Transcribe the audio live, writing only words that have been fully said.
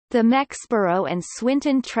The Mexborough and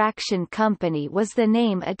Swinton Traction Company was the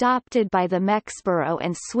name adopted by the Mexborough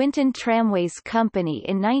and Swinton Tramways Company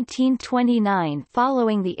in 1929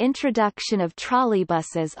 following the introduction of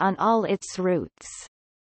trolleybuses on all its routes.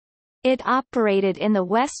 It operated in the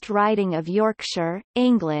West Riding of Yorkshire,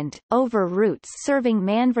 England, over routes serving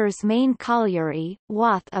Manvers Main Colliery,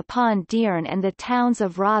 Wath upon Dearne and the towns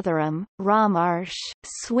of Rotherham, Rawmarsh,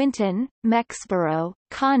 Swinton, Mexborough,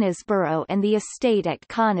 Conisborough and the estate at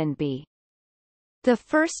Cononby. The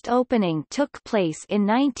first opening took place in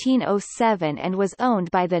 1907 and was owned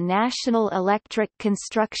by the National Electric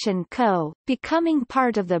Construction Co., becoming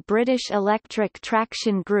part of the British Electric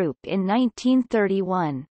Traction Group in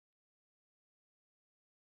 1931.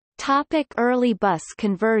 Early bus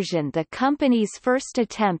conversion. The company's first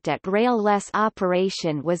attempt at rail-less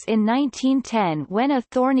operation was in 1910 when a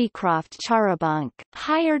Thornycroft charabanc,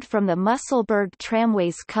 hired from the Musselburgh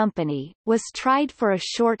Tramways Company, was tried for a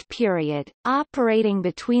short period, operating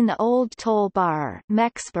between the Old Toll Bar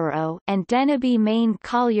Mexborough and Deneby Main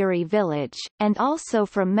Colliery Village, and also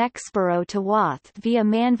from Mexborough to Wath via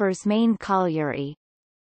Manvers Main Colliery.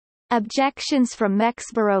 Objections from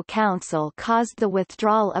Mexborough Council caused the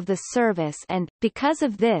withdrawal of the service and, because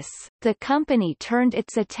of this, the company turned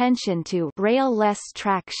its attention to rail-less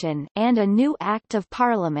traction and a new Act of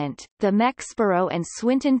Parliament, the Mexborough and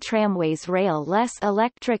Swinton Tramways Rail-less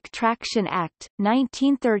Electric Traction Act,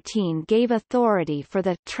 1913 gave authority for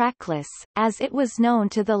the trackless, as it was known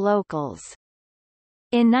to the locals.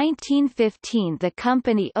 In 1915 the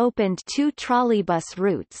company opened two trolleybus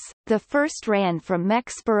routes. The first ran from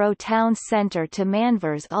Mexborough town centre to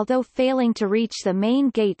Manvers, although failing to reach the main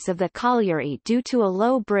gates of the colliery due to a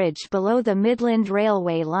low bridge below the Midland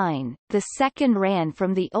Railway line. The second ran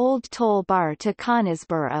from the Old Toll Bar to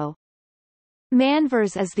Conisborough.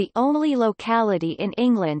 Manvers is the only locality in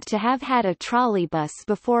England to have had a trolleybus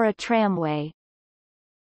before a tramway.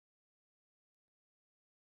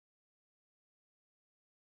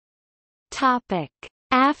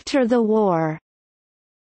 After the war.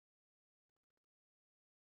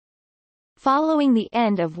 Following the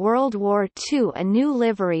end of World War II, a new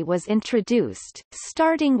livery was introduced,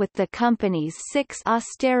 starting with the company's 6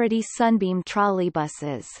 Austerity Sunbeam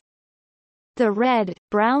trolleybuses. The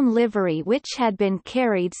red-brown livery, which had been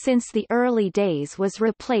carried since the early days, was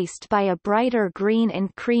replaced by a brighter green and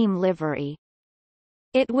cream livery.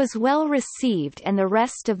 It was well received and the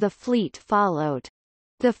rest of the fleet followed.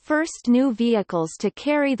 The first new vehicles to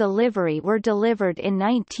carry the livery were delivered in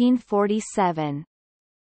 1947.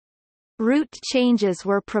 Route changes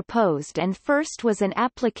were proposed, and first was an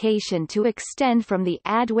application to extend from the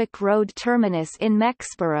Adwick Road terminus in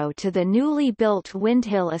Mexborough to the newly built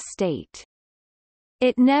Windhill estate.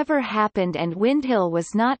 It never happened and Windhill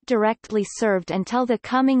was not directly served until the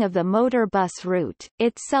coming of the motor bus route,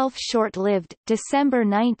 itself short-lived, December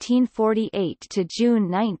 1948 to June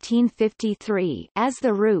 1953, as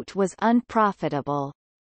the route was unprofitable.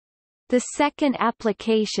 The second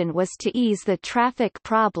application was to ease the traffic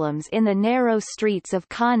problems in the narrow streets of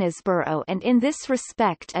Conisborough, and in this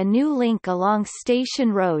respect a new link along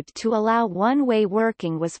Station Road to allow one-way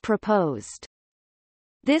working was proposed.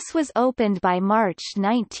 This was opened by March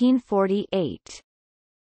 1948.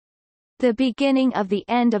 The beginning of the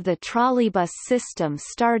end of the trolleybus system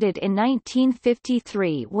started in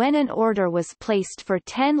 1953 when an order was placed for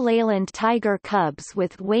 10 Leyland Tiger Cubs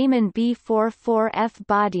with Weyman B44F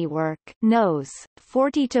bodywork, nose,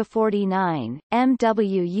 40-49,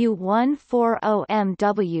 MWU140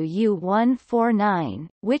 MWU149,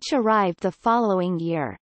 which arrived the following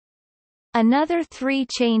year. Another 3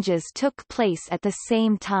 changes took place at the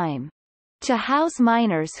same time. To house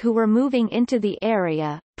miners who were moving into the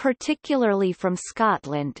area, particularly from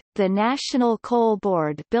Scotland, the National Coal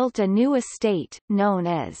Board built a new estate, known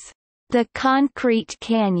as the Concrete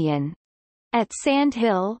Canyon, at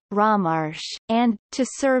Sandhill, Rawmarsh, and, to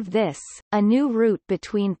serve this, a new route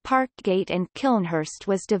between Parkgate and Kilnhurst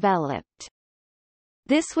was developed.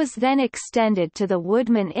 This was then extended to the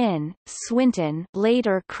Woodman Inn, Swinton,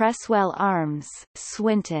 later Cresswell Arms,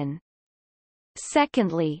 Swinton.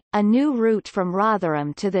 Secondly, a new route from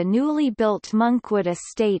Rotherham to the newly built Monkwood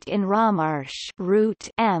Estate in Rawmarsh, Route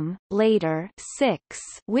M, later 6,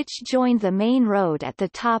 which joined the main road at the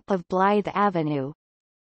top of Blythe Avenue.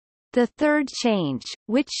 The third change,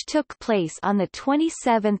 which took place on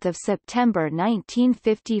 27 September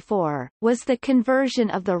 1954, was the conversion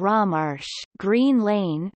of the Rawmarsh, Green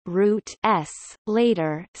Lane, Route S,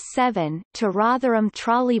 later 7, to Rotherham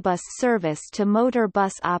trolleybus service to motor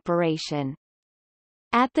bus operation.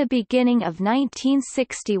 At the beginning of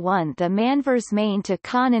 1961 the Manvers Main to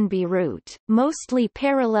Cononby route, mostly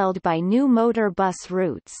paralleled by new motor bus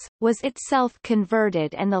routes, was itself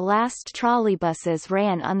converted and the last trolleybuses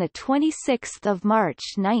ran on 26 March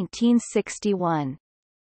 1961.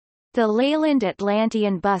 The Leyland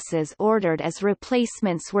Atlantean buses ordered as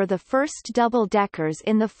replacements were the first double-deckers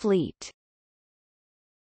in the fleet.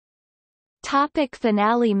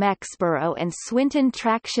 Finale. Mexborough and Swinton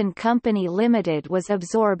Traction Company Limited was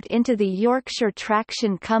absorbed into the Yorkshire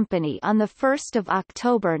Traction Company on 1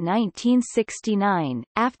 October 1969,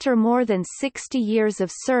 after more than 60 years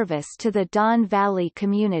of service to the Don Valley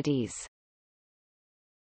communities.